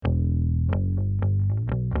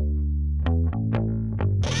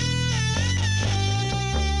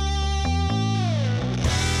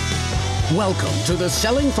Welcome to the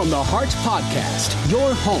Selling from the Heart podcast,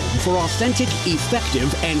 your home for authentic,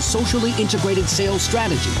 effective, and socially integrated sales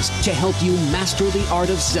strategies to help you master the art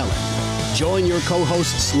of selling. Join your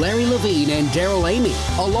co-hosts Larry Levine and Daryl Amy,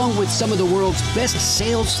 along with some of the world's best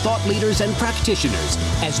sales thought leaders and practitioners,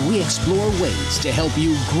 as we explore ways to help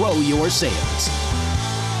you grow your sales.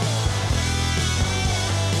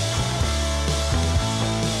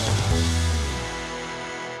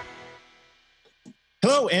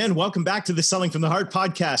 Hello, and welcome back to the Selling from the Heart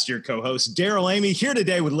podcast. Your co-host, Daryl Amy, here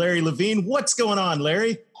today with Larry Levine. What's going on,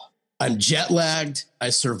 Larry? I'm jet lagged. I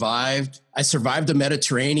survived the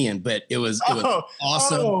Mediterranean, but it was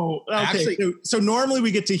awesome. Oh, okay. Actually, so normally we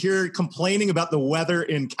get to hear complaining about the weather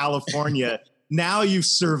in California. Now you've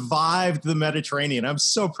survived the Mediterranean. I'm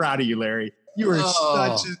so proud of you, Larry.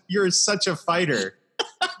 You're such a fighter.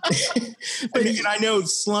 And I know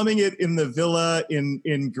slumming it in the villa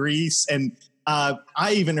in Greece, and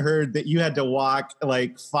I even heard that you had to walk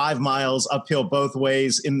like 5 miles uphill both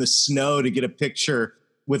ways in the snow to get a picture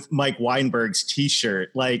with Mike Weinberg's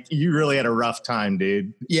t-shirt. Like, you really had a rough time,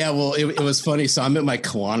 dude. Yeah, well, it was funny. So I'm at my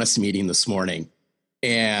Kiwanis meeting this morning,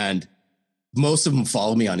 and most of them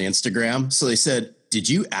follow me on Instagram. So they said, did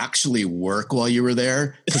you actually work while you were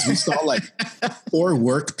there? Because we saw like 4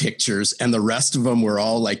 work pictures, and the rest of them were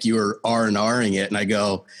all like you were R&Ring it. And I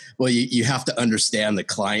go, well, you have to understand the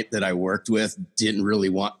client that I worked with didn't really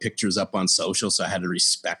want pictures up on social, so I had to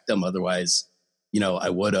respect them. Otherwise, I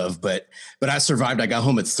would have. But I survived. I got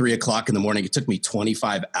home at 3:00 in the morning. It took me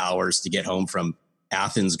 25 hours to get home from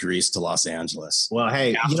Athens, Greece to Los Angeles. Well,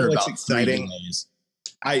 hey, after what's about exciting? 3 days.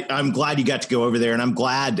 I'm glad you got to go over there, and I'm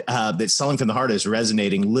glad that Selling from the Heart is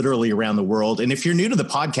resonating literally around the world. And if you're new to the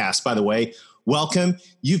podcast, by the way, welcome.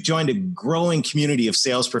 You've joined a growing community of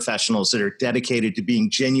sales professionals that are dedicated to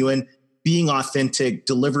being genuine, being authentic,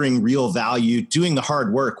 delivering real value, doing the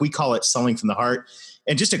hard work. We call it Selling from the Heart.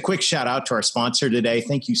 And just a quick shout out to our sponsor today.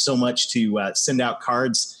 Thank you so much to send out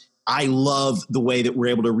cards. I love the way that we're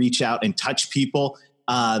able to reach out and touch people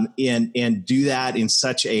and do that in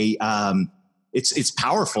such a it's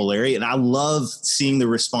powerful, Larry. And I love seeing the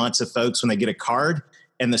response of folks when they get a card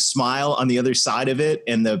and the smile on the other side of it,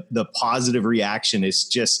 and the positive reaction is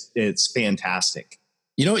it's fantastic.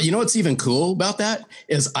 You know what's even cool about that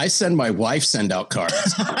is I send my wife send out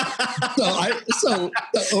cards. so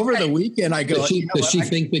over the weekend I go. Does she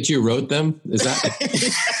think that you wrote them? Is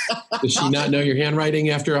that? Does she not know your handwriting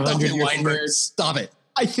after 100 years? Stop it.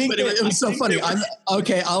 I think it was so funny.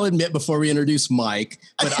 I'll admit before we introduce Mike,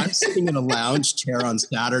 but I'm sitting in a lounge chair on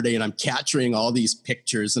Saturday and I'm capturing all these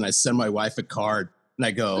pictures, and I send my wife a card and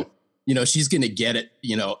I go, she's going to get it,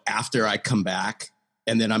 after I come back.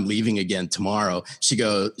 And then I'm leaving again tomorrow. She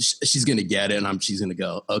goes, she's going to get it. And she's going to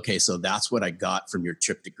go, okay, so that's what I got from your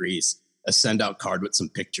trip to Greece. A send out card with some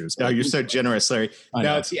pictures. Oh, you're so generous, Larry.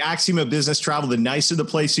 Now, it's the axiom of business travel. The nicer the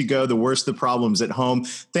place you go, the worse the problems at home.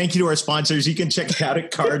 Thank you to our sponsors. You can check it out at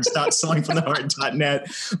cards.sellingfromtheheart.net.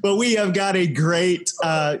 But we have got a great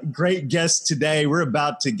guest today. We're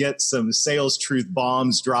about to get some sales truth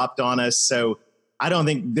bombs dropped on us. So I don't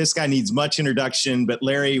think this guy needs much introduction, but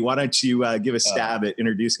Larry, why don't you give a stab at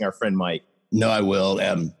introducing our friend Mike? No, I will.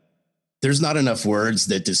 There's not enough words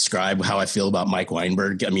that describe how I feel about Mike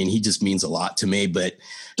Weinberg. I mean, he just means a lot to me, but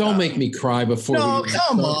don't make me cry before. No,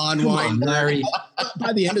 come on, Larry.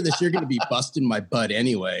 By the end of this, you're going to be busting my butt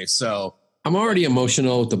anyway. So I'm already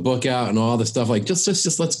emotional with the book out and all the stuff. Like, just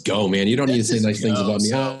let's go, man. You don't need to say nice things about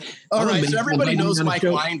me. All right, so everybody knows Mike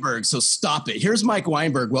Weinberg, so stop it. Here's Mike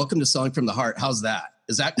Weinberg. Welcome to Selling from the Heart. How's that?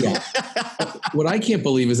 Is that cool? Yeah. What I can't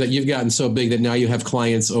believe is that you've gotten so big that now you have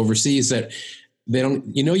clients overseas that they don't.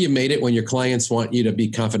 You made it when your clients want you to be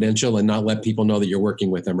confidential and not let people know that you're working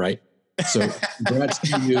with them, right? So congrats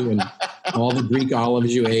to you and all the Greek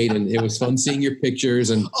olives you ate, and it was fun seeing your pictures.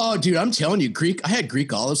 And oh, dude, I'm telling you, I had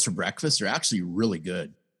Greek olives for breakfast. They're actually really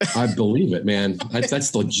good. I believe it, man.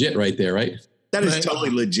 That's legit right there, right? That is totally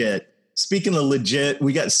legit. Speaking of legit,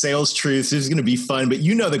 we got sales truths. This is going to be fun, but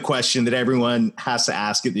the question that everyone has to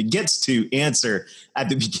ask, it gets to answer at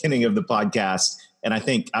the beginning of the podcast. And I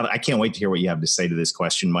think I can't wait to hear what you have to say to this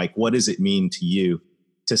question, Mike. What does it mean to you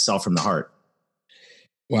to sell from the heart?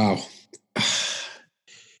 Wow.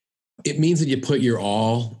 It means that you put your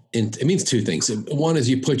all in. It means 2 things. One is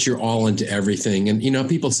you put your all into everything. And,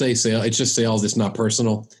 people say it's just sales. It's not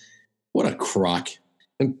personal. What a crock.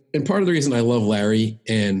 And part of the reason I love Larry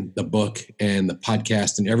and the book and the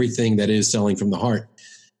podcast and everything that is Selling from the Heart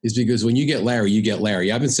is because when you get Larry, you get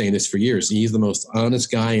Larry. I've been saying this for years. He's the most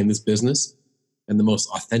honest guy in this business and the most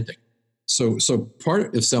authentic. So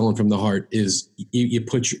part of Selling from the Heart is you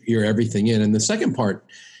put your everything in. And the second part,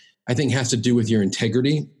 I think, has to do with your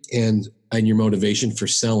integrity and your motivation for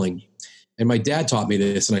selling. And my dad taught me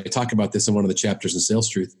this, and I talk about this in one of the chapters in Sales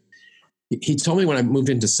Truth. He told me when I moved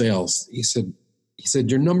into sales, he said,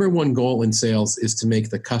 your number one goal in sales is to make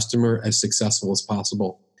the customer as successful as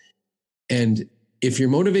possible. And if your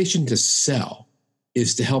motivation to sell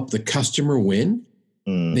is to help the customer win,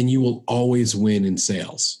 then you will always win in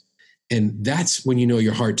sales. And that's when you know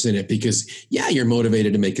your heart's in it, because yeah, you're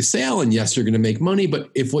motivated to make a sale, and yes, you're going to make money. But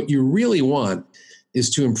if what you really want is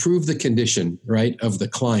to improve the condition, right, of the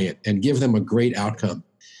client and give them a great outcome,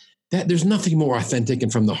 that there's nothing more authentic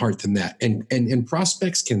and from the heart than that. And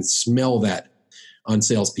prospects can smell that on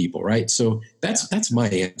salespeople, right? So that's my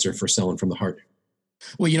answer for selling from the heart.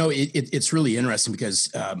 Well, it's really interesting because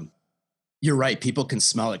you're right. People can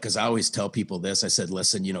smell it, because I always tell people this. I said,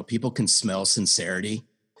 listen, people can smell sincerity,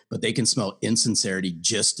 but they can smell insincerity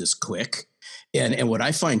just as quick. And what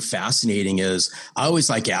I find fascinating is I always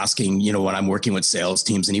like asking, when I'm working with sales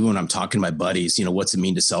teams, and even when I'm talking to my buddies, what's it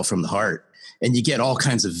mean to sell from the heart? And you get all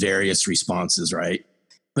kinds of various responses, right?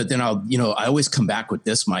 But then I always come back with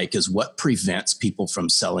this, Mike, is what prevents people from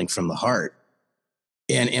selling from the heart?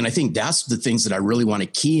 And I think that's the things that I really want to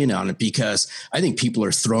key in on it, because I think people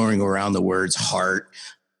are throwing around the words heart,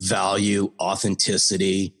 value,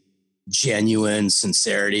 authenticity, genuine,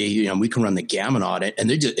 sincerity. We can run the gamut on it,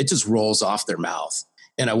 and it just rolls off their mouth.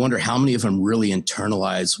 And I wonder how many of them really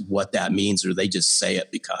internalize what that means, or they just say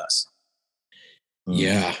it because.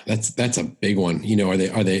 Yeah, that's a big one. Are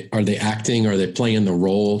they acting? Are they playing the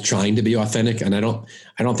role, trying to be authentic? And I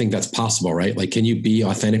don't think that's possible, right? Like, can you be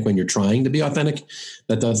authentic when you're trying to be authentic?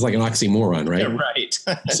 That's like an oxymoron, right? Yeah, right.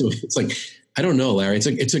 So it's like, I don't know, Larry.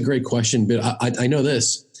 It's a great question, but I know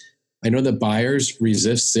this. I know that buyers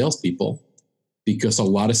resist salespeople because a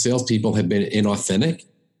lot of salespeople have been inauthentic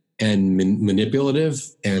and manipulative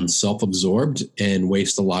and self-absorbed and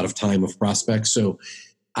waste a lot of time of prospects. So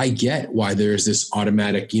I get why there's this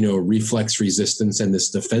automatic, reflex resistance and this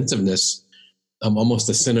defensiveness, almost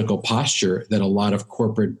a cynical posture that a lot of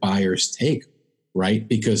corporate buyers take, right?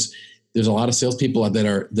 Because there's a lot of salespeople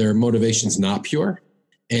that their motivation's not pure,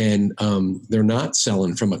 and they're not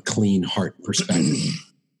selling from a clean heart perspective.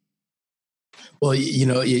 Well,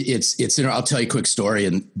 it's I'll tell you a quick story,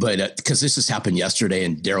 but because this just happened yesterday,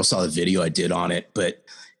 and Daryl saw the video I did on it, but.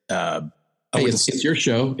 Hey, it's your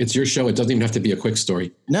show. It's your show. It doesn't even have to be a quick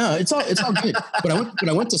story. No, it's all good. But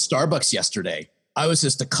I went to Starbucks yesterday. I was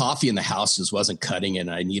just, the coffee in the house just wasn't cutting it.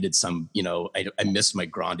 And I needed some, I missed my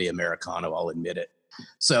grande Americano. I'll admit it.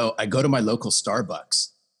 So I go to my local Starbucks,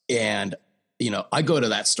 and, I go to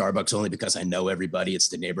that Starbucks only because I know everybody. It's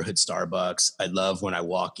the neighborhood Starbucks. I love when I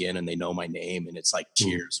walk in and they know my name, and it's like,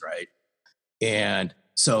 cheers. Right. And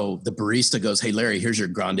so the barista goes, hey, Larry, here's your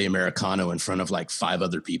grande Americano, in front of like 5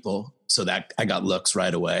 other people. So that I got looks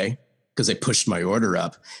right away because they pushed my order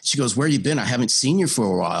up. She goes, where you been? I haven't seen you for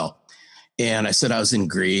a while. And I said, I was in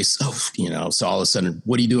Greece. Oh, so all of a sudden,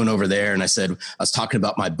 what are you doing over there? And I said, I was talking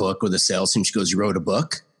about my book with the sales team. She goes, you wrote a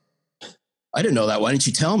book? I didn't know that. Why didn't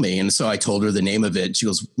you tell me? And so I told her the name of it. She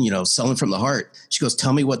goes, Selling from the Heart. She goes,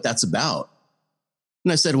 tell me what that's about.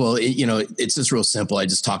 And I said, well, it's just real simple. I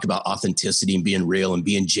just talk about authenticity and being real and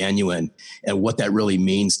being genuine, and what that really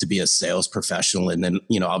means to be a sales professional. And then,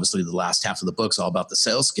 obviously the last half of the book's all about the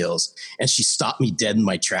sales skills. And she stopped me dead in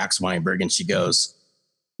my tracks, Weinberg. And she goes,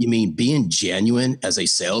 you mean being genuine as a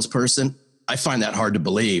salesperson? I find that hard to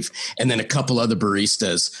believe. And then a couple other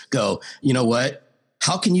baristas go, you know what?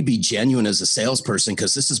 How can you be genuine as a salesperson?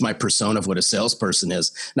 Because this is my persona of what a salesperson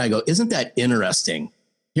is. And I go, isn't that interesting?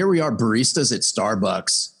 Here we are, baristas at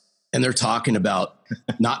Starbucks, and they're talking about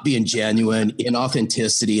not being genuine,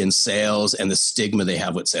 inauthenticity in sales, and the stigma they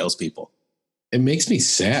have with salespeople. It makes me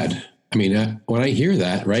sad. I mean, when I hear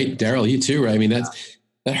that, right, Daryl, you too, right? I mean,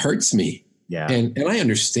 that hurts me. Yeah, and I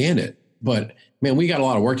understand it, but man, we got a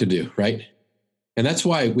lot of work to do, right? And that's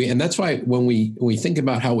why when we think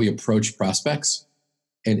about how we approach prospects,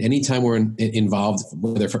 and anytime we're involved,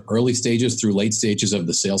 whether from early stages through late stages of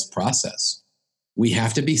the sales process, we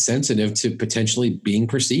have to be sensitive to potentially being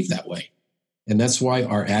perceived that way. And that's why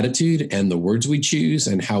our attitude and the words we choose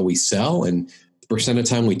and how we sell and the percent of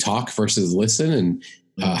time we talk versus listen, and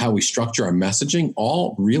how we structure our messaging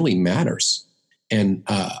all really matters. And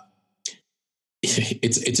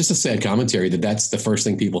it's just a sad commentary that's the first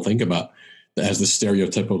thing people think about as the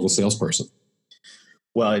stereotypical salesperson.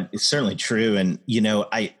 Well, it's certainly true. And,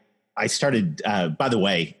 I started, by the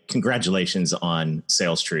way, congratulations on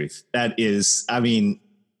Sales Truth. That is, I'm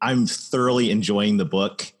thoroughly enjoying the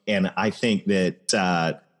book. And I think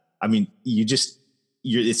that,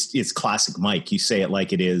 it's classic Mike. You say it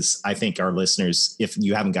like it is. I think our listeners, if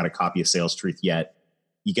you haven't got a copy of Sales Truth yet,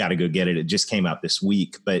 you got to go get it. It just came out this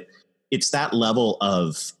week, but it's that level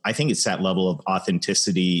of, I think it's that level of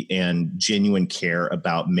authenticity and genuine care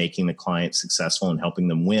about making the client successful and helping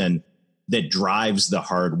them win that drives the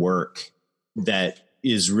hard work that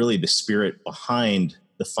is really the spirit behind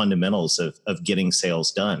the fundamentals of getting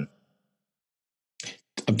sales done.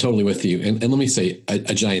 I'm totally with you. And let me say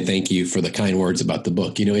a giant thank you for the kind words about the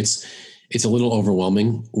book. It's a little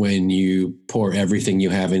overwhelming when you pour everything you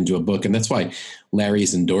have into a book. And that's why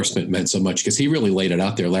Larry's endorsement meant so much, because he really laid it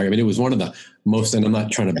out there, Larry. I mean, it was one of the most, and I'm not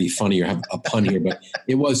trying to be funny or have a pun here, but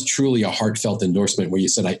it was truly a heartfelt endorsement where you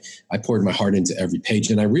said, I poured my heart into every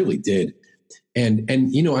page, and I really did. And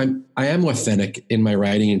I am authentic in my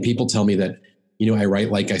writing, and people tell me that, I write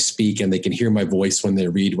like I speak, and they can hear my voice when they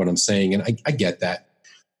read what I'm saying. And I get that.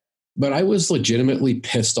 But I was legitimately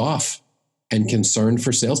pissed off and concerned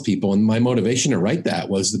for salespeople. And my motivation to write that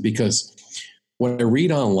was because when I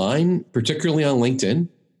read online, particularly on LinkedIn,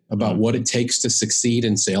 about what it takes to succeed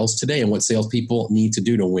in sales today and what salespeople need to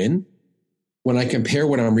do to win, when I compare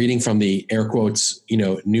what I'm reading from the air quotes,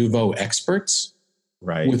 nouveau experts,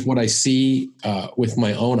 right, with what I see with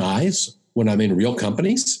my own eyes when I'm in real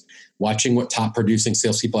companies, watching what top producing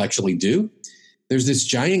salespeople actually do, there's this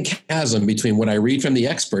giant chasm between what I read from the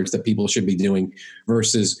experts that people should be doing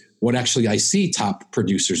versus what actually I see top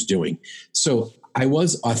producers doing. So I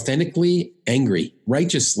was authentically angry,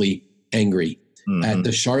 righteously angry at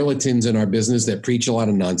the charlatans in our business that preach a lot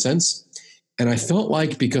of nonsense. And I felt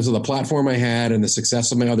like because of the platform I had and the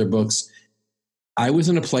success of my other books, I was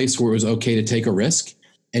in a place where it was okay to take a risk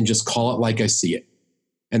and just call it like I see it.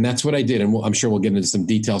 And that's what I did. And I'm sure we'll get into some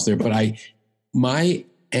details there, but my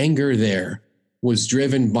anger there was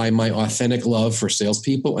driven by my authentic love for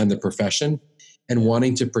salespeople and the profession, and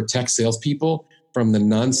wanting to protect salespeople from the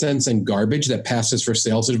nonsense and garbage that passes for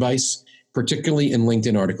sales advice, particularly in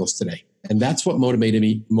LinkedIn articles today. And that's what motivated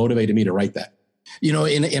me to write that.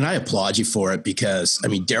 And I applaud you for it, because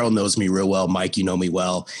Daryl knows me real well. Mike, you know me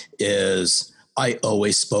well, is I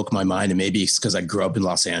always spoke my mind, and maybe it's because I grew up in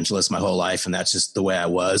Los Angeles my whole life. And that's just the way I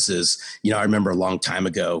was. I remember a long time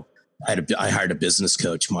ago, I hired a business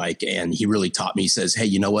coach, Mike, and he really taught me. He says, hey,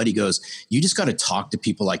 you know what? He goes, you just got to talk to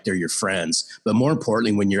people like they're your friends. But more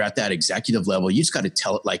importantly, when you're at that executive level, you just got to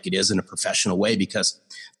tell it like it is in a professional way, because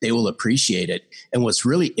they will appreciate it. And what's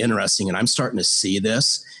really interesting, and I'm starting to see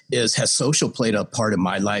this, is has social played a part in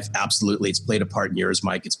my life? Absolutely. It's played a part in yours,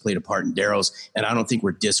 Mike. It's played a part in Daryl's. And I don't think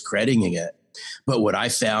we're discrediting it. But what I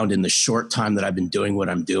found in the short time that I've been doing what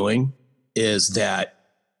I'm doing is that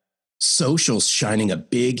social's shining a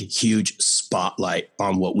big, huge spotlight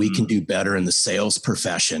on what we can do better in the sales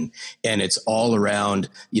profession. And it's all around,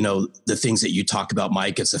 the things that you talk about,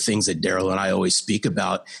 Mike. It's the things that Daryl and I always speak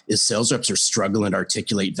about, is sales reps are struggling to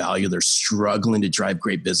articulate value. They're struggling to drive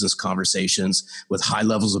great business conversations with high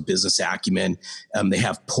levels of business acumen. They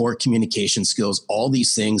have poor communication skills, all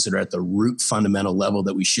these things that are at the root fundamental level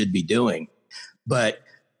that we should be doing. But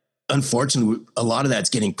unfortunately, a lot of that's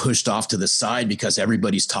getting pushed off to the side because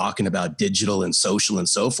everybody's talking about digital and social and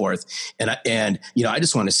so forth. And I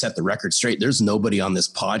just want to set the record straight. There's nobody on this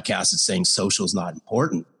podcast that's saying social is not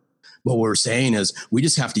important. What we're saying is we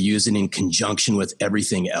just have to use it in conjunction with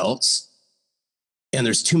everything else. And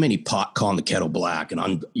there's too many pot calling the kettle black.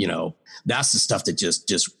 And that's the stuff that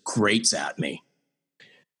just grates at me.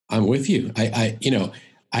 I'm with you. I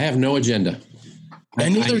have no agenda.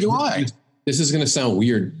 And neither do I. This is going to sound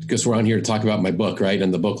weird because we're on here to talk about my book, right?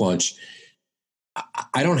 And the book launch.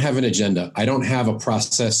 I don't have an agenda. I don't have a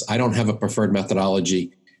process. I don't have a preferred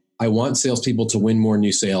methodology. I want salespeople to win more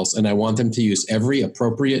new sales, and I want them to use every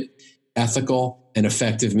appropriate, ethical, and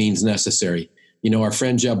effective means necessary. Our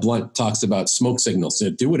friend Jeb Blunt talks about smoke signals. So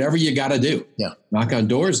do whatever you got to do. Yeah. Knock on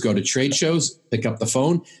doors, go to trade shows, pick up the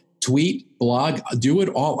phone, tweet, blog, do it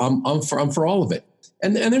all. I'm for all of it.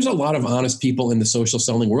 And there's a lot of honest people in the social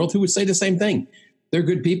selling world who would say the same thing. They're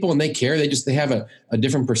good people and they care. They have a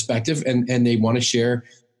different perspective and they want to share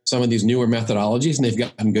some of these newer methodologies, and they've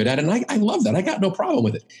gotten good at it. And I love that. I got no problem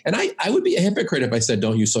with it. And I would be a hypocrite if I said,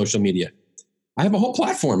 don't use social media. I have a whole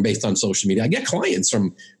platform based on social media. I get clients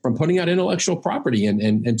from putting out intellectual property and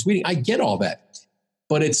tweeting. I get all that.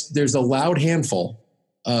 But there's a loud handful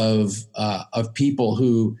of people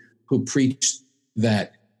who preach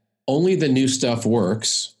that only the new stuff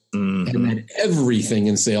works, and that everything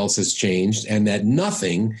in sales has changed, and that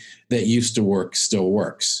nothing that used to work still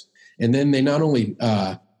works. And then they not only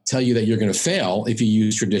tell you that you're going to fail if you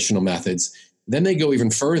use traditional methods, then they go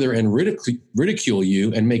even further and ridicule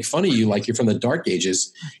you and make fun of you like you're from the dark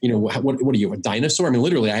ages. What are you, a dinosaur? I mean,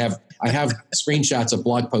 literally, I have screenshots of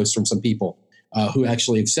blog posts from some people who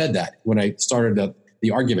actually have said that when I started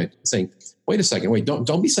the argument, saying, wait a second,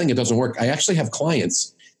 don't be saying it doesn't work. I actually have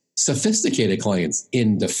clients, sophisticated clients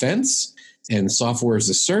in defense and software as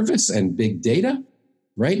a service and big data,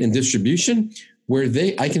 right? And distribution, where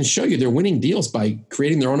I can show you they're winning deals by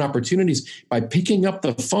creating their own opportunities, by picking up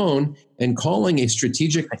the phone and calling a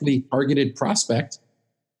strategically targeted prospect,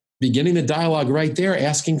 beginning the dialogue right there,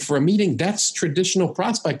 asking for a meeting. That's traditional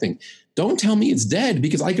prospecting. Don't tell me it's dead,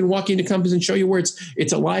 because I can walk into companies and show you where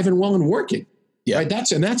it's alive and well and working. Yeah. Right.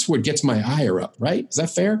 That's what gets my ire up. Right. Is that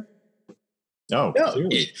fair? No,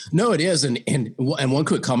 it is. And one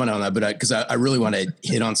quick comment on that, but because I really want to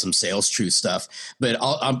hit on some sales truth stuff, but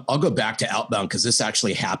I'll go back to Outbound, because this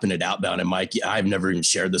actually happened at Outbound. And Mike, I've never even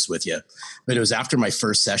shared this with you, but it was after my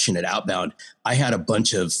first session at Outbound. I had a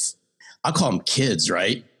bunch of, I'll call them kids,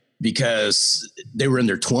 right? Because they were in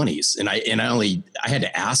their 20s, and I had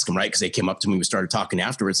to ask them, right? Because they came up to me, we started talking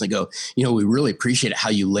afterwards, and they go, we really appreciate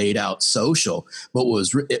how you laid out social. But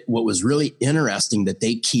what was really interesting that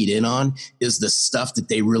they keyed in on is the stuff that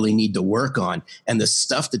they really need to work on. And the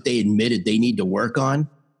stuff that they admitted they need to work on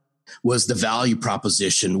was the value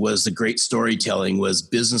proposition, was the great storytelling, was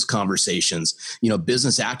business conversations,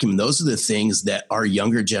 business acumen. Those are the things that our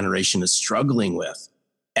younger generation is struggling with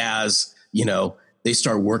as, they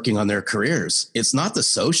start working on their careers. It's not the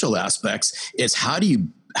social aspects. It's how do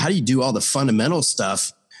you do all the fundamental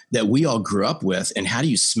stuff that we all grew up with, and how do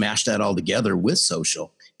you smash that all together with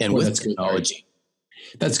social and with technology?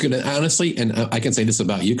 That's good. Honestly, and I can say this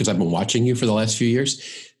about you because I've been watching you for the last few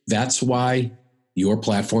years. That's why your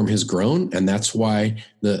platform has grown, and that's why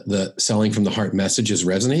the selling from the heart message has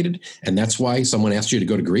resonated, and that's why someone asked you to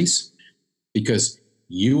go to Greece, because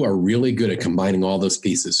you are really good at combining all those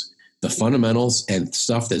pieces. The fundamentals and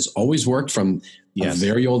stuff that's always worked from a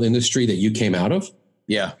very old industry that you came out of,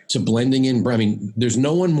 to blending in. I mean, there's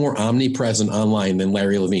no one more omnipresent online than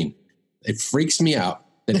Larry Levine. It freaks me out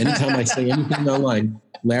that anytime I say anything online,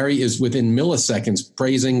 Larry is within milliseconds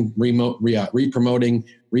praising, re-promoting,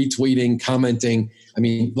 retweeting, commenting. I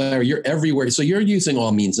mean, Larry, you're everywhere. So you're using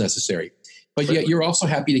all means necessary. But yet you're also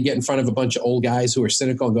happy to get in front of a bunch of old guys who are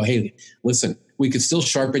cynical and go, hey, listen, we could still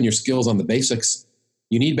sharpen your skills on the basics.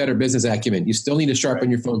 You need better business acumen. You still need to sharpen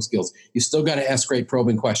your phone skills. You still got to ask great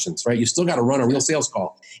probing questions, right? You still got to run a real sales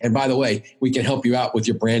call. And by the way, we can help you out with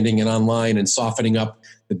your branding and online and softening up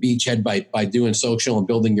the beachhead by doing social and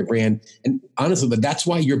building your brand. And honestly, but that's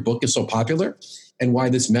why your book is so popular and why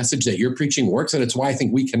this message that you're preaching works. And it's why I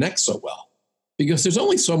think we connect so well, because there's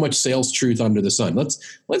only so much sales truth under the sun.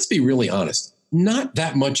 Let's be really honest. Not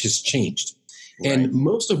that much has changed. Right. And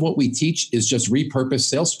most of what we teach is just repurposed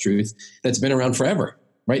sales truth that's been around forever.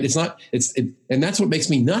 Right. And that's what makes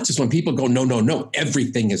me nuts is when people go, no,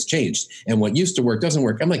 everything has changed. And what used to work doesn't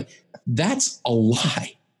work. I'm like, that's a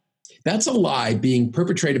lie. That's a lie being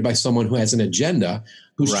perpetrated by someone who has an agenda,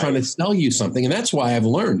 who's trying to sell you something. And that's why I've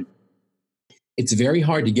learned it's very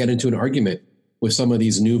hard to get into an argument with some of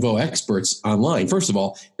these nouveau experts online. First of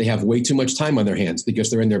all, they have way too much time on their hands because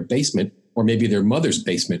they're in their basement or maybe their mother's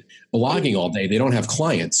basement blogging all day. They don't have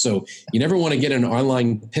clients. So you never want to get in an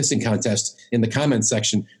online pissing contest in the comments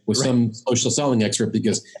section with some social selling expert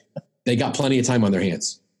because they got plenty of time on their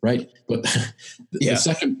hands. Right. But the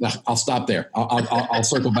second, I'll stop there. I'll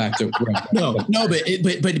circle back to.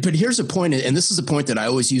 But here's a point. And this is a point that I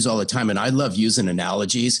always use all the time. And I love using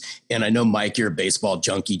analogies. And I know, Mike, you're a baseball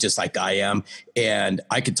junkie, just like I am. And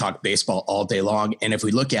I could talk baseball all day long. And if we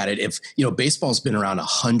look at it, baseball's been around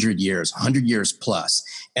 100 years plus.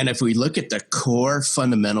 And if we look at the core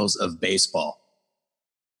fundamentals of baseball,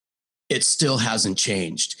 it still hasn't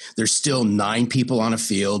changed. There's still 9 people on a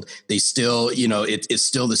field. They still, it's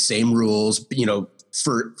still the same rules,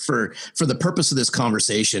 for the purpose of this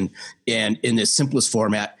conversation and in this simplest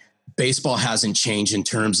format, baseball hasn't changed in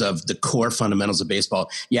terms of the core fundamentals of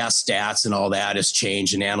baseball. Yeah, stats and all that has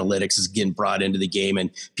changed, and analytics is getting brought into the game,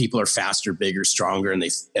 and people are faster, bigger, stronger, and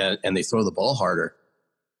they throw the ball harder.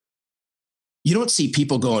 You don't see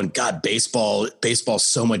people going, God, baseball's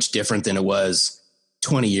so much different than it was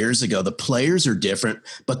 20 years ago. The players are different,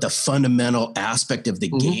 but the fundamental aspect of the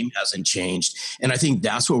game hasn't changed. And I think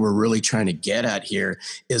that's what we're really trying to get at here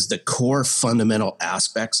is the core fundamental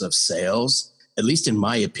aspects of sales, at least in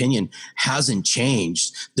my opinion, hasn't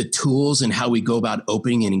changed. The tools and how we go about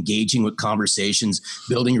opening and engaging with conversations,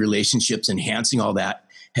 building relationships, enhancing all that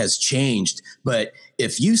has changed. But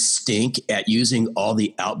if you stink at using all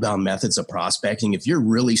the outbound methods of prospecting, if you're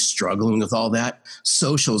really struggling with all that,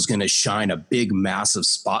 social is going to shine a big, massive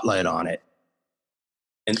spotlight on it.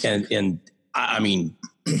 And I mean,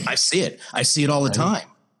 I see it. I see it all the time.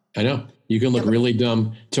 I know. You can look really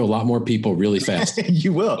dumb to a lot more people really fast.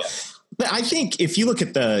 You will. But I think if you look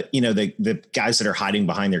at the guys that are hiding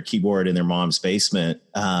behind their keyboard in their mom's basement,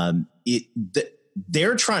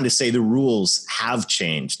 they're trying to say the rules have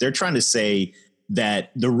changed. They're trying to say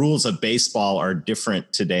that the rules of baseball are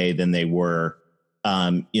different today than they were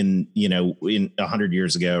in 100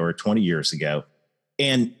 years ago or 20 years ago.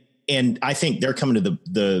 And I think they're coming to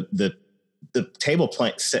the table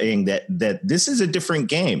plank saying that this is a different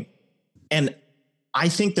game. And I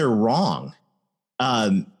think they're wrong.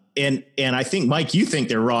 And I think, Mike, you think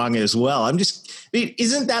they're wrong as well.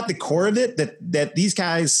 Isn't that the core of it, that these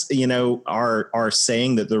guys, are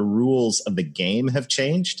saying that the rules of the game have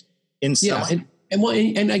changed in selling?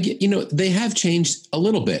 And I get, they have changed a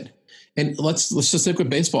little bit. And let's just stick with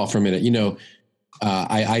baseball for a minute.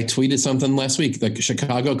 I tweeted something last week. The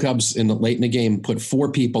Chicago Cubs late in the game put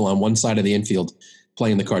 4 people on one side of the infield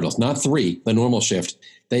playing the Cardinals, not 3, the normal shift.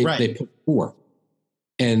 They put 4.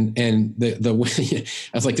 And I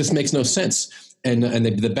was like, this makes no sense. And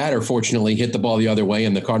the batter fortunately hit the ball the other way,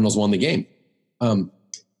 and the Cardinals won the game.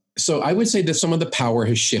 So I would say that some of the power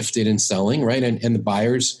has shifted in selling, right? And the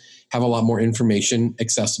buyers have a lot more information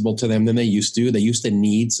accessible to them than they used to. They used to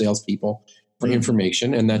need salespeople for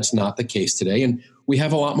information, and that's not the case today. And we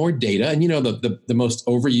have a lot more data. And the most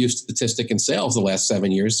overused statistic in sales the last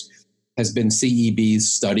 7 years has been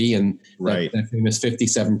CEB's study, and that famous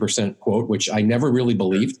 57% quote, which I never really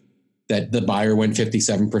believed, that the buyer went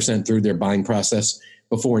 57% through their buying process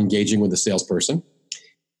before engaging with the salesperson.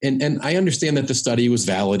 And I understand that the study was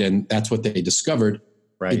valid and that's what they discovered.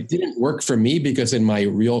 Right. It didn't work for me because in my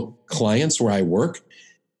real clients where I work,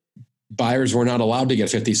 buyers were not allowed to get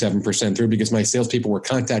 57% through because my salespeople were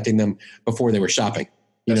contacting them before they were shopping.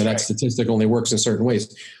 That statistic only works in certain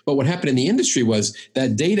ways. But what happened in the industry was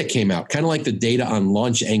that data came out, kind of like the data on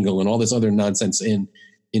launch angle and all this other nonsense in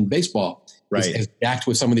baseball. Is backed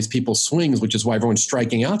with some of these people's swings, which is why everyone's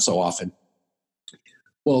striking out so often.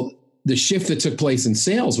 Well, the shift that took place in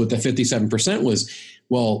sales with the 57% was,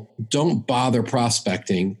 don't bother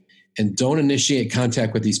prospecting and don't initiate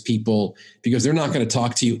contact with these people because they're not going to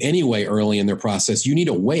talk to you anyway early in their process. You need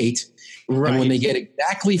to wait. Right. And when they get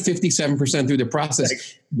exactly 57% through the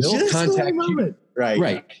process, they'll contact you.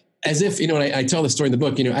 Right. As if, I tell the story in the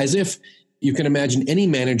book, as if you can imagine any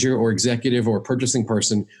manager or executive or purchasing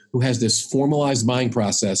person who has this formalized buying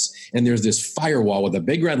process, and there's this firewall with a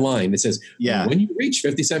big red line that says, when you reach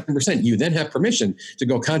 57%, you then have permission to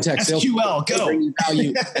go contact sales. SQL, go. Bring you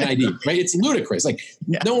value and ID, right? It's ludicrous.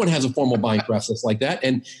 No one has a formal buying process like that,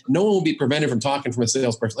 and no one will be prevented from talking from a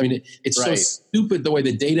salesperson. It's so stupid the way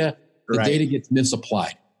the data gets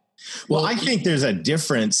misapplied. Well, I think there's a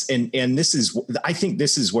difference, and I think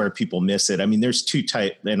this is where people miss it. There's 2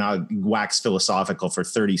 types, and I'll wax philosophical for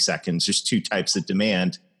 30 seconds. There's 2 types of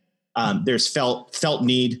demand. There's felt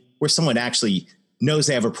need, where someone actually knows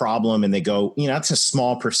they have a problem and they go, that's a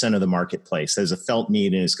small percent of the marketplace. There's a felt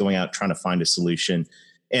need and is going out trying to find a solution.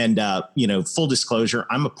 And, full disclosure,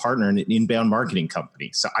 I'm a partner in an inbound marketing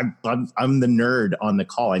company. So I'm the nerd on the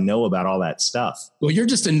call. I know about all that stuff. Well, you're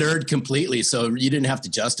just a nerd completely. So you didn't have to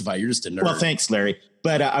justify. You're just a nerd. Well, thanks, Larry.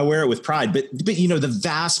 But I wear it with pride. But the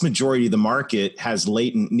vast majority of the market has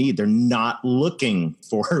latent need. They're not looking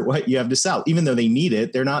for what you have to sell. Even though they need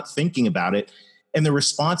it, they're not thinking about it. And the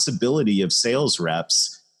responsibility of sales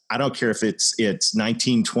reps, I don't care if it's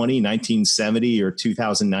 1920, 1970, or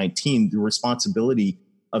 2019, the responsibility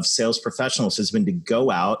of sales professionals has been to go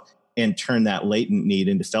out and turn that latent need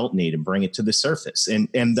into felt need and bring it to the surface,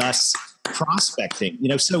 and thus prospecting.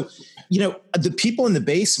 The people in the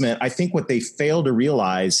basement, I think what they fail to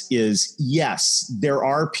realize is, yes, there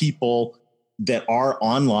are people that are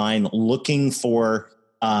online looking for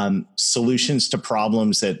solutions to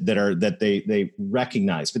problems that they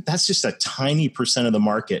recognize, but that's just a tiny percent of the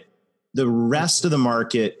market. The rest of the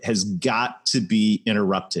market has got to be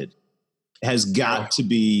interrupted. To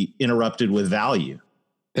be interrupted with value.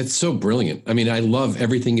 That's so brilliant. I love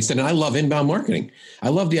everything you said, and I love inbound marketing. I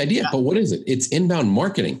love the idea, but what is it? It's inbound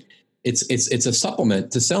marketing. It's a supplement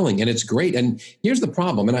to selling, and it's great. And here's the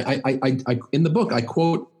problem. And I in the book, I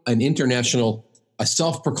quote a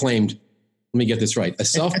self-proclaimed, let me get this right, a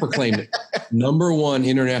self-proclaimed #1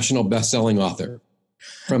 international best-selling author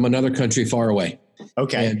from another country far away.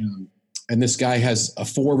 Okay. And this guy has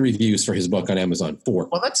 4 reviews for his book on Amazon. 4.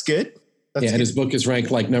 Well, that's good. And his book is ranked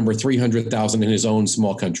number 300,000 in his own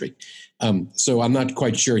small country. So I'm not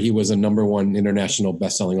quite sure he was a #1 international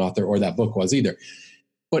best-selling author, or that book was either.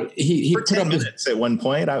 But he put up minutes at one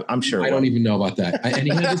point. I'm sure. I don't even know about that. And he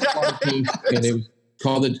had this article, and it was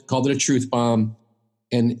called it a truth bomb.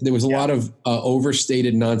 And there was a lot of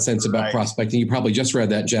overstated nonsense about prospecting. You probably just read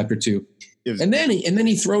that in chapter 2. And then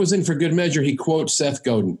he throws in, for good measure, he quotes Seth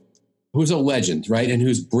Godin. who's a legend, right? And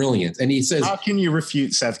who's brilliant. And he says, how can you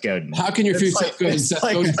refute Seth Godin? How can you refute Seth Godin? It's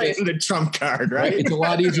like playing the trump card, right? It's a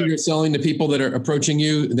lot easier selling to people that are approaching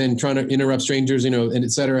you than trying to interrupt strangers, and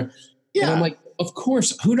et cetera. Yeah. And I'm like, of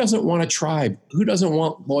course, who doesn't want a tribe? Who doesn't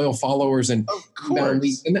want loyal followers? And of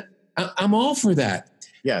course. And I'm all for that.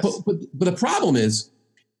 Yes. But the problem is,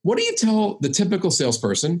 what do you tell the typical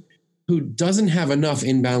salesperson who doesn't have enough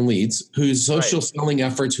inbound leads, whose social selling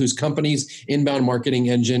efforts, whose company's inbound marketing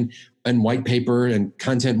engine and white paper and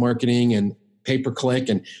content marketing and pay-per-click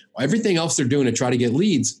and everything else they're doing to try to get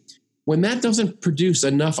leads, when that doesn't produce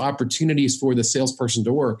enough opportunities for the salesperson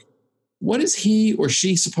to work, what is he or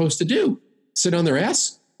she supposed to do? Sit on their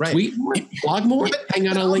ass? Right. Tweet more, blog more, hang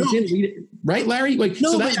out on LinkedIn, right, Larry? Like,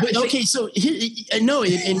 no, but okay. So no,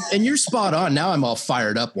 and you're spot on. Now I'm all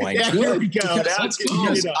fired up, Weinberg. There we go.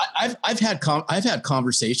 I've had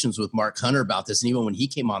conversations with Mark Hunter about this, and even when he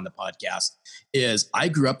came on the podcast, I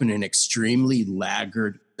grew up in an extremely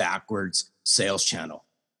laggard, backwards sales channel.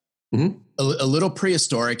 Mm-hmm. A little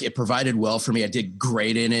prehistoric. It provided well for me. I did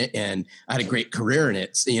great in it, and I had a great career in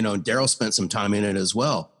it. And Daryl spent some time in it as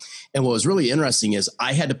well. And what was really interesting is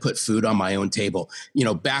I had to put food on my own table.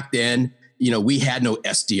 Back then, we had no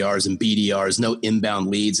SDRs and BDRs, no inbound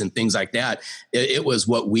leads and things like that. It was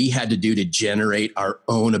what we had to do to generate our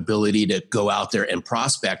own ability to go out there and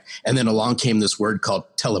prospect. And then along came this word called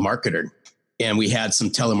telemarketer. And we had some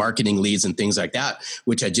telemarketing leads and things like that,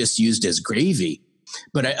 which I just used as gravy.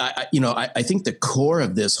 But I think the core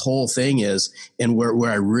of this whole thing is, and where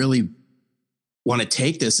I really want to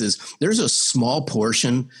take this is, there's a small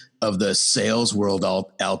portion of the sales world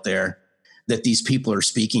out there that these people are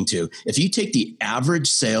speaking to. If you take the average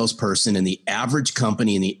salesperson in the average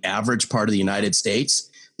company in the average part of the United States,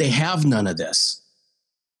 they have none of this.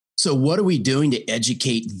 So what are we doing to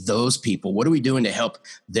educate those people? What are we doing to help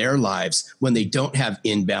their lives when they don't have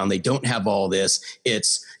inbound? They don't have all this.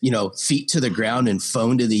 It's, feet to the ground and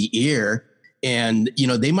phone to the ear. And,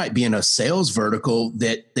 they might be in a sales vertical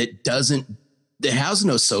that has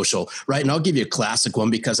no social, right? And I'll give you a classic one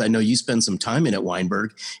because I know you spend some time in it,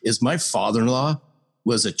 Weinberg, is my father-in-law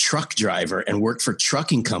was a truck driver and worked for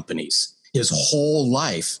trucking companies his whole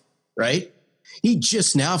life, right? He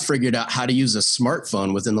just now figured out how to use a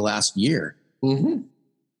smartphone within the last year. Mm-hmm.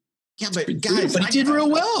 Yeah, but guys, he did real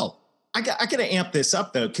well. I got to amp this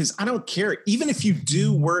up though, because I don't care. Even if you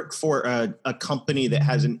do work for a company that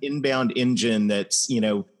has an inbound engine that's,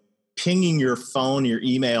 pinging your phone, your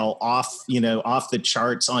email off the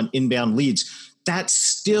charts on inbound leads, that's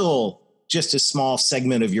still just a small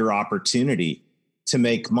segment of your opportunity to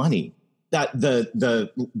make money. That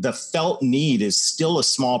the felt need is still a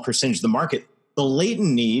small percentage of the market. The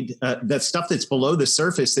latent need, the stuff that's below the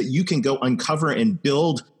surface that you can go uncover and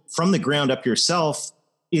build from the ground up yourself,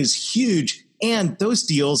 is huge. And those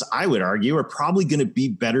deals, I would argue, are probably going to be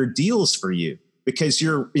better deals for you because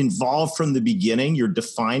you're involved from the beginning, you're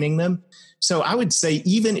defining them. So I would say,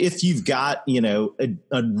 even if you've got,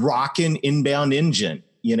 a rockin' inbound engine,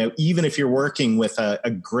 even if you're working with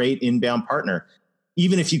a great inbound partner,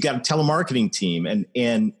 even if you've got a telemarketing team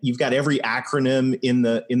and you've got every acronym in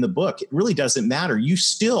the book, it really doesn't matter. You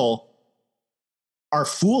still are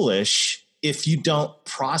foolish if you don't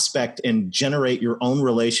prospect and generate your own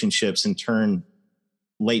relationships and turn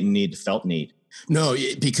latent need to felt need. No,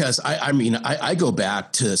 because I go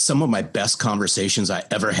back to some of my best conversations I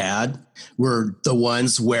ever had were the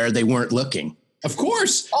ones where they weren't looking. Of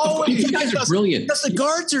course. Oh, you guys are brilliant. Because the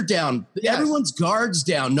guards are down. Yes. Everyone's guards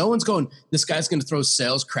down. No one's going, this guy's going to throw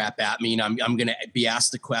sales crap at me and I'm going to be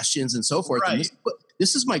asked the questions and so forth. Right. And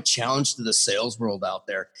this is my challenge to the sales world out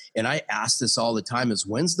there. And I ask this all the time is,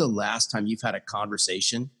 when's the last time you've had a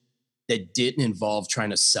conversation that didn't involve trying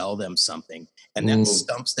to sell them something? And that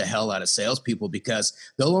stumps the hell out of salespeople because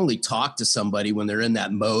they'll only talk to somebody when they're in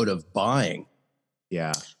that mode of buying.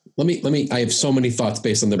 Yeah. Let me, I have so many thoughts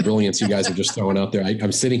based on the brilliance you guys are just throwing out there.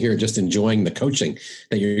 I'm sitting here just enjoying the coaching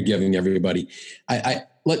that you're giving everybody.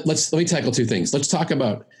 Let me tackle two things. Let's talk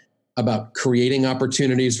about creating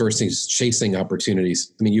opportunities versus chasing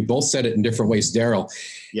opportunities. I mean, you both said it in different ways, Daryl.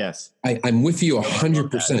 Yes. I'm with you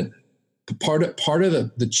 100%. Part of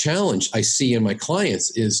the challenge I see in my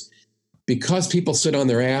clients is because people sit on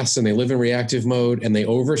their ass and they live in reactive mode and they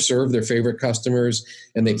overserve their favorite customers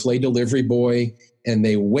and they play delivery boy and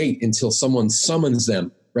they wait until someone summons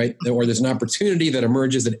them, right? Or there's an opportunity that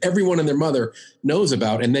emerges that everyone and their mother knows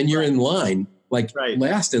about. And then you're in line,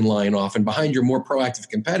 last in line often behind your more proactive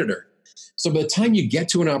competitor. So by the time you get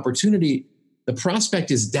to an opportunity, the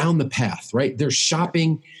prospect is down the path, right? They're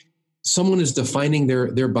shopping. Someone is defining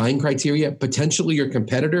their buying criteria, potentially your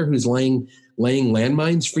competitor who's laying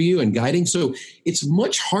landmines for you and guiding. So it's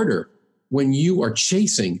much harder when you are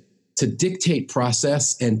chasing to dictate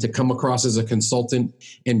process and to come across as a consultant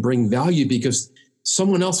and bring value because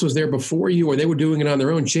someone else was there before you or they were doing it on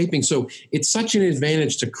their own shaping. So it's such an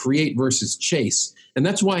advantage to create versus chase. And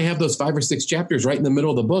that's why I have those 5 or 6 chapters right in the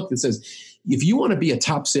middle of the book that says, if you want to be a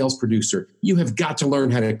top sales producer, you have got to learn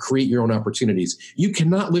how to create your own opportunities. You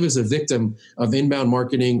cannot live as a victim of inbound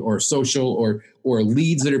marketing or social or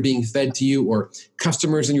leads that are being fed to you or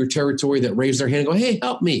customers in your territory that raise their hand and go, hey,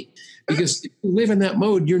 help me. Because if you live in that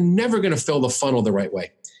mode, you're never going to fill the funnel the right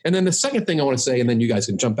way. And then the second thing I want to say, and then you guys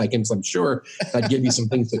can jump back in, so I'm sure I'd give you some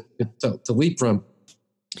things to leap from.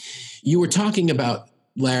 You were talking about,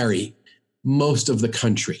 Larry, most of the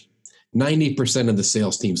country, 90% of the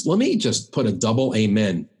sales teams. Let me just put a double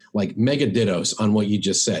amen, like mega dittos on what you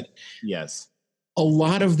just said. Yes. A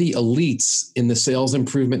lot of the elites in the sales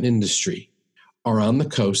improvement industry are on the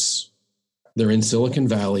coasts. They're in Silicon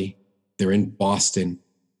Valley. They're in Boston.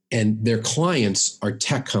 And their clients are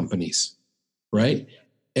tech companies, right?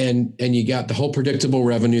 And you got the whole predictable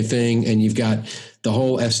revenue thing, and you've got the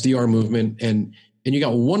whole SDR movement, and you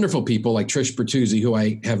got wonderful people like Trish Bertuzzi, who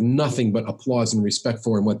I have nothing but applause and respect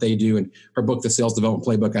for in what they do. And her book, The Sales Development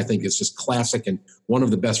Playbook, I think is just classic and one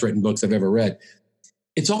of the best written books I've ever read.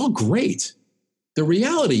 It's all great. The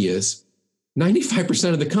reality is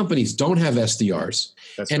 95% of the companies don't have SDRs.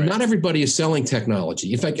 That's and right. Not everybody is selling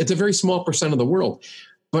technology. In fact, it's a very small percent of the world.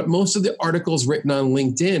 But most of the articles written on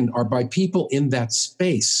LinkedIn are by people in that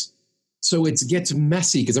space. So it gets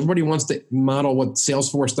messy because everybody wants to model what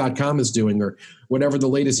Salesforce.com is doing or whatever the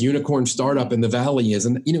latest unicorn startup in the Valley is.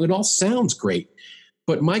 And, it all sounds great.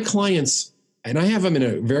 But my clients, and I have them in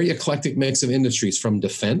a very eclectic mix of industries, from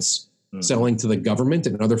defense, selling to the government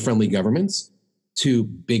and other friendly governments, to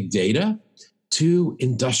big data, to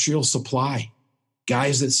industrial supply.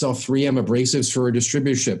 Guys that sell 3M abrasives for a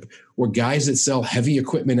distributorship, or guys that sell heavy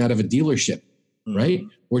equipment out of a dealership, right?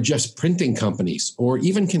 Or just printing companies, or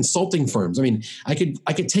even consulting firms. I mean, I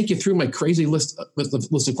could take you through my crazy list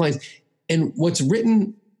of clients. And what's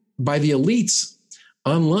written by the elites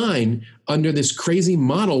online under this crazy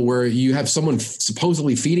model where you have someone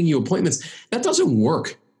supposedly feeding you appointments, that doesn't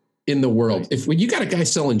work in the world. When you got a guy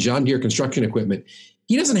selling John Deere construction equipment,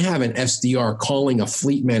 he doesn't have an SDR calling a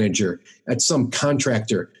fleet manager at some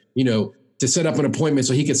contractor, to set up an appointment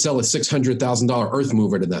so he could sell a $600,000 earth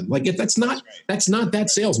mover to them. Like, that's not that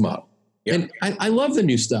sales model. Yeah. And I love the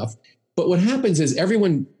new stuff. But what happens is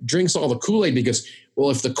everyone drinks all the Kool-Aid because, well,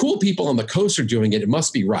 if the cool people on the coast are doing it, it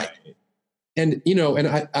must be right. And,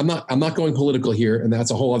 I'm not going political here, and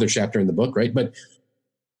that's a whole other chapter in the book, right? But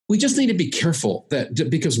we just need to be careful that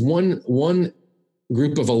because one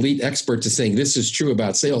group of elite experts is saying this is true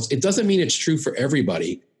about sales, it doesn't mean it's true for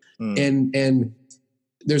everybody. And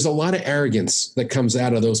there's a lot of arrogance that comes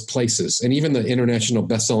out of those places. And even the international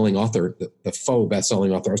best-selling author, the faux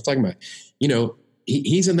best-selling author I was talking about,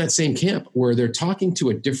 he's in that same camp where they're talking to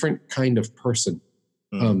a different kind of person.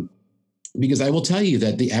 Because I will tell you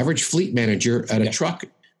that the average fleet manager at a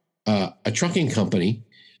trucking company,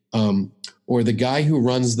 or the guy who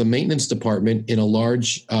runs the maintenance department in a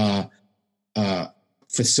large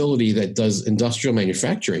facility that does industrial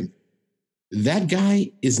manufacturing, that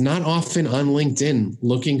guy is not often on LinkedIn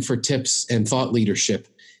looking for tips and thought leadership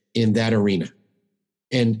in that arena.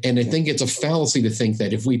 And I think it's a fallacy to think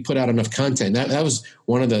that if we put out enough content, that was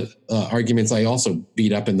one of the arguments I also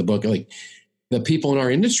beat up in the book. Like, the people in our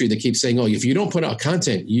industry that keep saying, oh, if you don't put out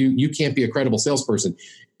content, you can't be a credible salesperson.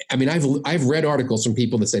 I mean, I've read articles from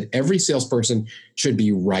people that said every salesperson should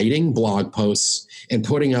be writing blog posts and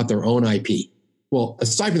putting out their own IP. Well,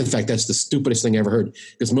 aside from the fact that's the stupidest thing I ever heard,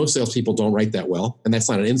 because most salespeople don't write that well, and that's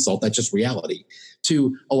not an insult, that's just reality.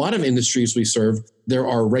 To a lot of industries we serve, there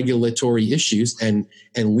are regulatory issues and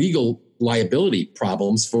legal liability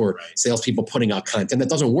problems for salespeople putting out content. That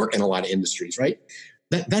doesn't work in a lot of industries, right?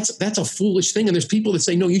 That's a foolish thing. And there's people that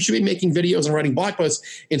say, no, you should be making videos and writing blog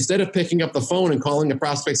posts instead of picking up the phone and calling a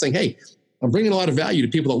prospect saying, hey, I'm bringing a lot of value to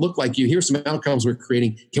people that look like you. Here's some outcomes we're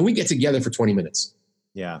creating. Can we get together for 20 minutes?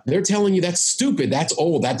 Yeah. They're telling you that's stupid. That's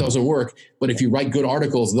old. That doesn't work. But if you write good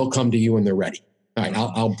articles, they'll come to you when they're ready. All right.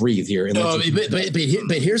 I'll breathe here. And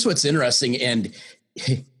but here's what's interesting. And,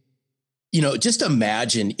 just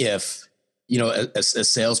imagine if, a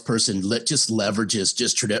salesperson just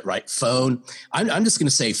leverages right phone. I'm just going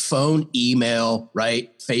to say phone, email,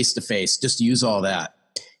 right? Face to face, just use all that.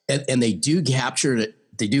 And they do capture it.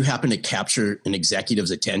 They do happen to capture an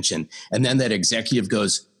executive's attention. And then that executive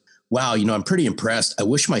goes, wow, I'm pretty impressed. I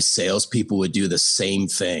wish my salespeople would do the same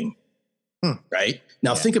thing. Right?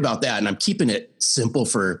 Now think about that. And I'm keeping it simple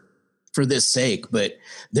for for this sake, but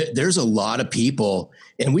there's a lot of people,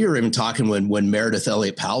 and we were even talking when Meredith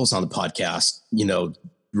Elliott Powell was on the podcast,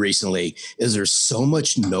 recently, is there's so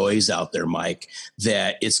much noise out there, Mike,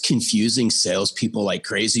 that it's confusing salespeople like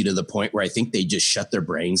crazy to the point where I think they just shut their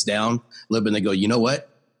brains down a little bit and they go, you know what?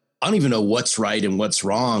 I don't even know what's right and what's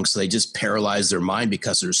wrong. So they just paralyze their mind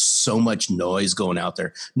because there's so much noise going out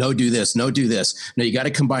there. No, do this. No, do this. No, you got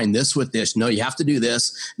to combine this with this. No, you have to do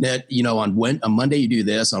this. That, on Monday you do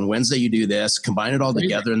this. On Wednesday you do this. Combine it all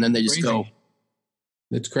together, and then they just go.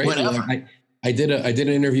 It's crazy. I did an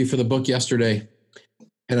interview for the book yesterday,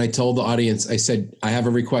 and I told the audience, I said, I have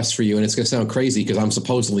a request for you, and it's going to sound crazy because I'm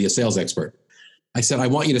supposedly a sales expert. I said, I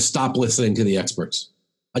want you to stop listening to the experts.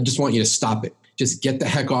 I just want you to stop it. Just get the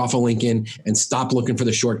heck off of LinkedIn and stop looking for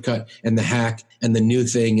the shortcut and the hack and the new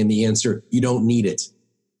thing and the answer. You don't need it.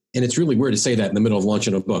 And it's really weird to say that in the middle of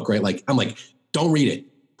launching a book, right? Like, I'm like, don't read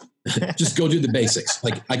it. Just go do the basics.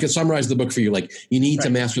 Like, I can summarize the book for you. Like, you need to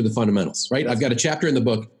master the fundamentals, right? I've got a chapter in the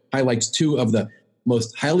book, highlights 2 of the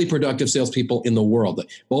most highly productive salespeople in the world.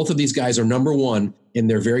 Both of these guys are number 1 in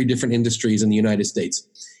their very different industries in the United States.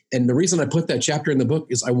 And the reason I put that chapter in the book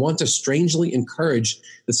is I want to strangely encourage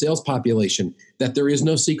the sales population that there is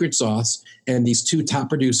no secret sauce, and these 2 top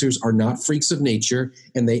producers are not freaks of nature,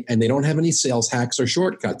 and they don't have any sales hacks or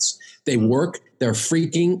shortcuts. They work their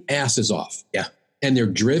freaking asses off. Yeah. And they're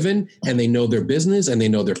driven, and they know their business, and they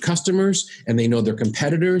know their customers, and they know their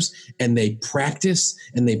competitors, and they practice,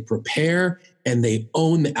 and they prepare, and they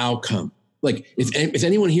own the outcome. Like, if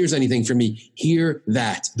anyone hears anything from me, hear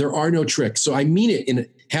that. There are no tricks. So I mean it in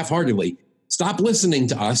half-heartedly. Stop listening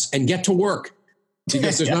to us and get to work,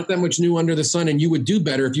 because there's not that much new under the sun, and you would do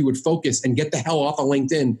better if you would focus and get the hell off of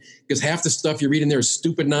LinkedIn, because half the stuff you're reading there is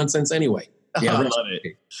stupid nonsense anyway. Yeah, I love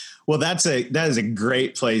it. Well, that is a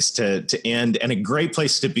great place to end, and a great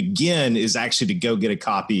place to begin is actually to go get a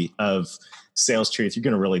copy of Sales Truth. You're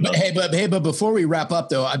going to really love it. But before we wrap up,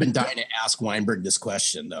 though, I've been dying to ask Weinberg this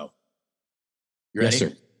question, though. You ready?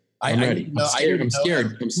 Yes, sir. I'm ready. I'm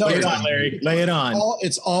scared. No, lay it on, Larry. Lay it on.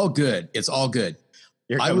 It's all good. It's all good.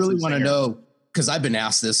 I really want to know, because I've been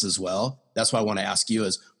asked this as well. That's why I want to ask you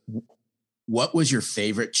is, what was your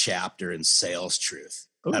favorite chapter in Sales Truth?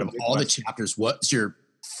 Out of all the chapters, what's your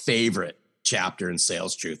favorite chapter in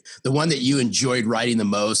Sales Truth? The one that you enjoyed writing the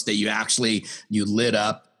most, that you lit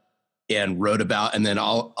up and wrote about, and then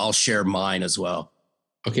I'll share mine as well.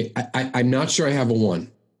 Okay. I'm not sure I have a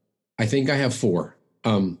 1. I think I have 4.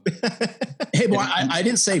 Hey, boy, I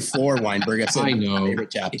didn't say 4, Weinberg. I said I know.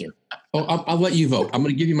 favorite chapter. Oh, I'll let you vote. I'm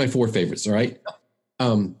going to give you my 4 favorites. All right.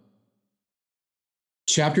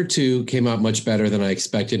 Chapter 2 came out much better than I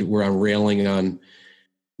expected, where I'm railing on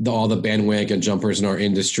all the bandwagon jumpers in our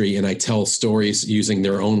industry, and I tell stories using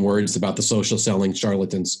their own words about the social selling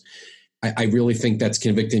charlatans. I really think that's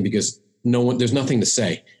convicting, because there's nothing to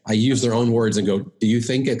say. I use their own words and go, do you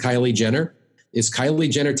think Kylie Jenner? Is Kylie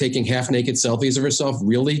Jenner taking half-naked selfies of herself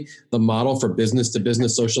really the model for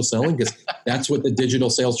business-to-business social selling? Because that's what the digital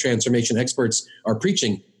sales transformation experts are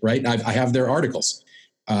preaching, right? I have their articles.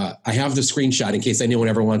 I have the screenshot in case anyone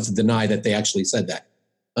ever wants to deny that they actually said that.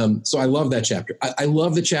 So I love that chapter. I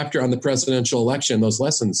love the chapter on the presidential election, those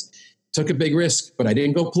lessons. Took a big risk, but I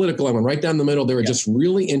didn't go political. I went right down the middle. There were just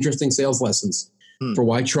really interesting sales lessons for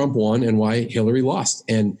why Trump won and why Hillary lost.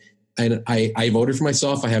 And I voted for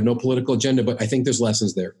myself. I have no political agenda, but I think there's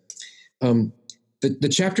lessons there. The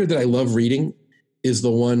chapter that I love reading is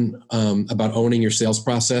the one about owning your sales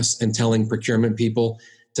process and telling procurement people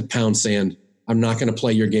to pound sand. I'm not going to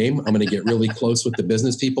play your game. I'm going to get really close with the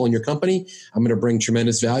business people in your company. I'm going to bring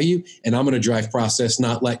tremendous value, and I'm going to drive process,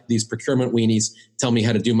 not let these procurement weenies tell me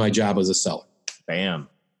how to do my job as a seller. Bam.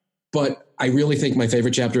 But I really think my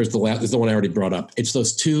favorite chapter is the one I already brought up. It's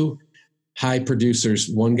those 2 high producers.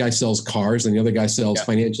 One guy sells cars and the other guy sells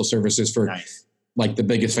financial services for like the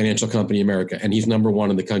biggest financial company in America. And he's number 1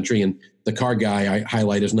 in the country. And the car guy I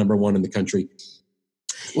highlight is number 1 in the country.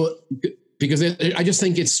 Well, because I just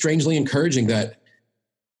think it's strangely encouraging that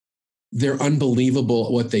they're unbelievable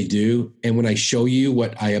at what they do. And when I show you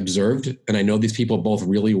what I observed, and I know these people both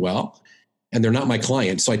really well, and they're not my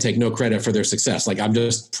clients, so I take no credit for their success. Like, I'm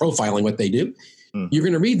just profiling what they do. You're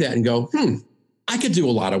going to read that and go, I could do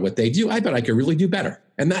a lot of what they do. I bet I could really do better.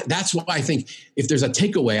 And that's why I think if there's a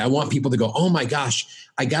takeaway, I want people to go, oh my gosh,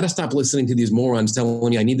 I got to stop listening to these morons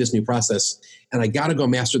telling me I need this new process, and I got to go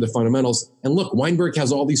master the fundamentals. And look, Weinberg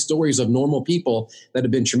has all these stories of normal people that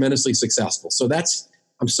have been tremendously successful. So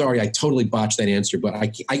I'm sorry, I totally botched that answer, but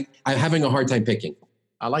I'm having a hard time picking.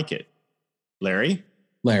 I like it. Larry?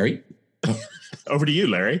 Over to you,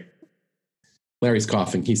 Larry. Larry's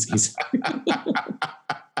coughing. He's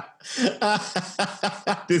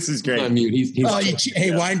This is great. On mute.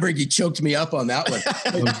 Hey, Weinberg, you choked me up on that one.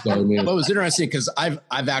 I'm sorry, man. Well, it was interesting because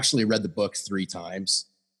I've actually read the book 3 times.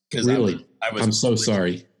 Really? I'm so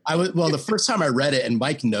sorry. The first time I read it, and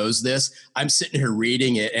Mike knows this, I'm sitting here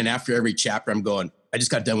reading it, and after every chapter, I'm going, I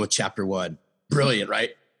just got done with chapter 1. Brilliant,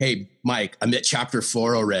 right? Hey, Mike, I'm at chapter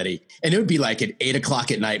 4 already. And it would be like at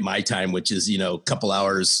 8:00 at night, my time, which is, a couple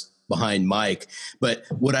hours behind Mike. But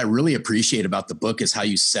what I really appreciate about the book is how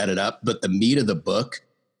you set it up. But the meat of the book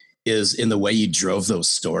is in the way you drove those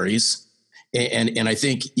stories. And I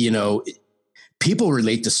think, people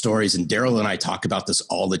relate to stories, and Daryl and I talk about this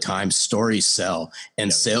all the time. Stories sell,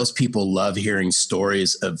 and salespeople love hearing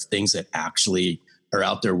stories of things that actually are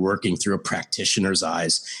out there working through a practitioner's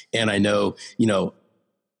eyes. And I know,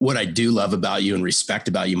 what I do love about you and respect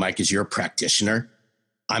about you, Mike, is you're a practitioner.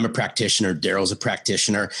 I'm a practitioner. Daryl's a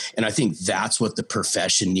practitioner. And I think that's what the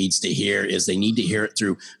profession needs to hear, is they need to hear it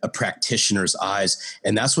through a practitioner's eyes.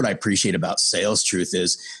 And that's what I appreciate about Sales Truth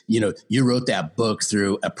is, you wrote that book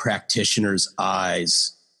through a practitioner's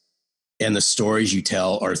eyes, and the stories you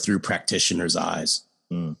tell are through practitioner's eyes.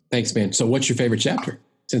 Thanks, man. So what's your favorite chapter?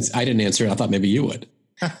 Since I didn't answer it, I thought maybe you would.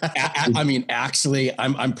 Actually,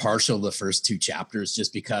 I'm partial to the first 2 chapters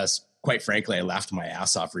just because, quite frankly, I laughed my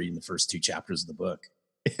ass off reading the first 2 chapters of the book.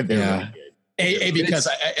 They're really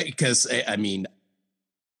good. Because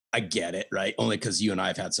I get it, right? Only because you and I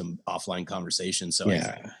have had some offline conversations. So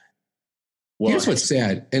Here's what's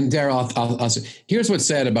sad. And Daryl, I'll say, here's what's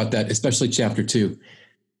sad about that, especially chapter 2.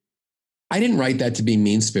 I didn't write that to be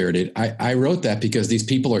mean-spirited. I wrote that because these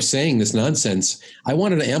people are saying this nonsense. I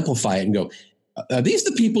wanted to amplify it and go, are these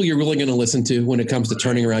the people you're really going to listen to when it comes to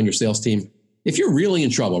turning around your sales team? If you're really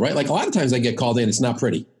in trouble, right? Like a lot of times I get called in, it's not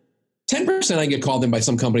pretty. 10% I get called in by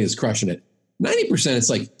some company that's crushing it. 90% it's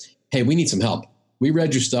like, hey, we need some help. We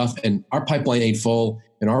read your stuff and our pipeline ain't full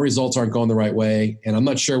and our results aren't going the right way. And I'm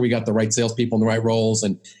not sure we got the right salespeople in the right roles.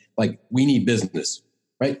 And like, we need business,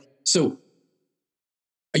 right? So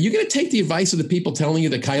are you going to take the advice of the people telling you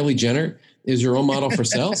that Kylie Jenner is your role model for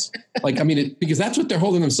sales? Because that's what they're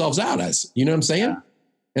holding themselves out as. You know what I'm saying? Yeah.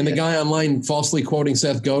 And the guy online falsely quoting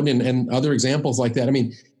Seth Godin and other examples like that. I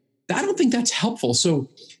mean, I don't think that's helpful. So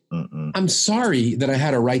I'm sorry that I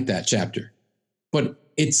had to write that chapter, but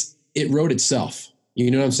it wrote itself.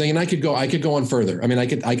 You know what I'm saying? And I could go on further. I mean, I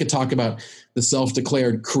could talk about the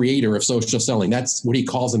self-declared creator of social selling. That's what he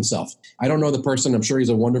calls himself. I don't know the person. I'm sure he's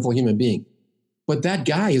a wonderful human being, but that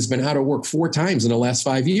guy has been out of work 4 times in the last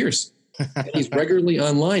 5 years. He's regularly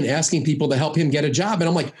online asking people to help him get a job. And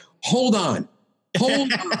I'm like, hold on. You're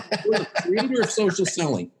the creator of social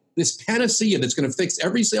selling, this panacea that's going to fix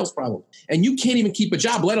every sales problem. And you can't even keep a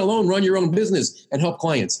job, let alone run your own business and help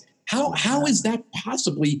clients. How is that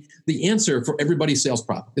possibly the answer for everybody's sales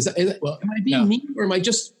problem? Am I being mean, or am I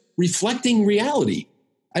just reflecting reality?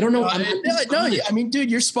 I don't know. I mean,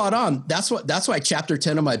 dude, you're spot on. That's why chapter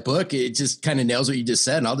 10 of my book, it just kind of nails what you just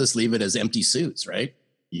said. And I'll just leave it as empty suits, right?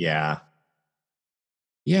 Yeah.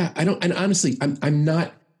 Yeah. And honestly, I'm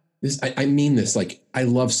not this. I mean this, like, I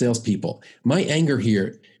love salespeople. My anger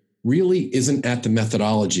here really isn't at the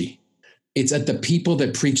methodology. It's at the people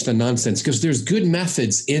that preach the nonsense, because there's good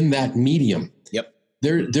methods in that medium. Yep.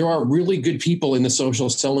 There are really good people in the social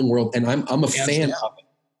selling world, and I'm a fan of it.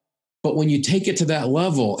 But when you take it to that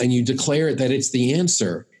level and you declare that it's the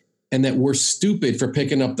answer and that we're stupid for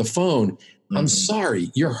picking up the phone, I'm sorry,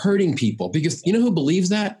 you're hurting people, because you know who believes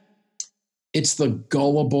that? It's the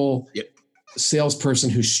gullible salesperson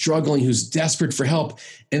who's struggling, who's desperate for help.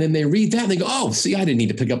 And then they read that and they go, oh, see, I didn't need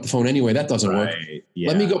to pick up the phone anyway. That doesn't work. Yeah.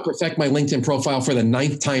 Let me go perfect my LinkedIn profile for the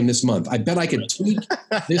 9th time this month. I bet I could tweak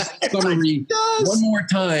this summary one more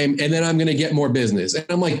time, and then I'm going to get more business. And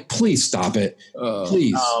I'm like, please stop it.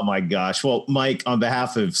 Please. Oh my gosh. Well, Mike, on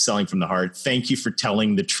behalf of Selling from the Heart, thank you for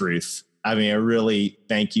telling the truth. I mean, I really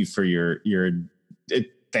thank you for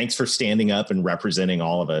thanks for standing up and representing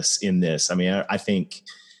all of us in this. I mean, I think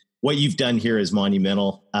what you've done here is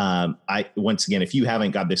monumental. Once again, if you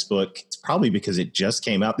haven't got this book, it's probably because it just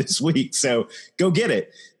came out this week. So go get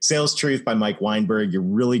it. Sales Truth by Mike Weinberg. You're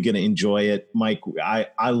really going to enjoy it. Mike,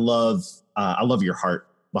 I love your heart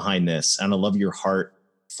behind this, and I love your heart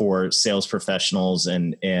for sales professionals.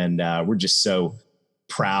 And we're just so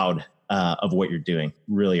proud of what you're doing.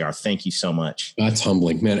 Really are. Thank you so much. That's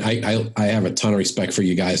humbling, man. I have a ton of respect for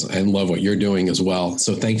you guys and love what you're doing as well.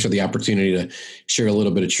 So thanks for the opportunity to share a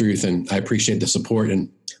little bit of truth, and I appreciate the support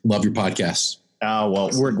and love your podcast. Well,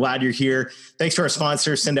 we're glad you're here. Thanks to our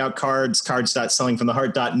sponsors. Send out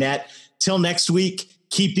cards.sellingfromtheheart.net. Till next week,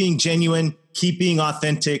 keep being genuine, keep being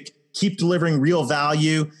authentic, keep delivering real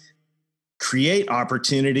value. create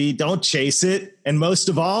opportunity, don't chase it. And most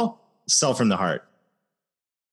of all, sell from the heart.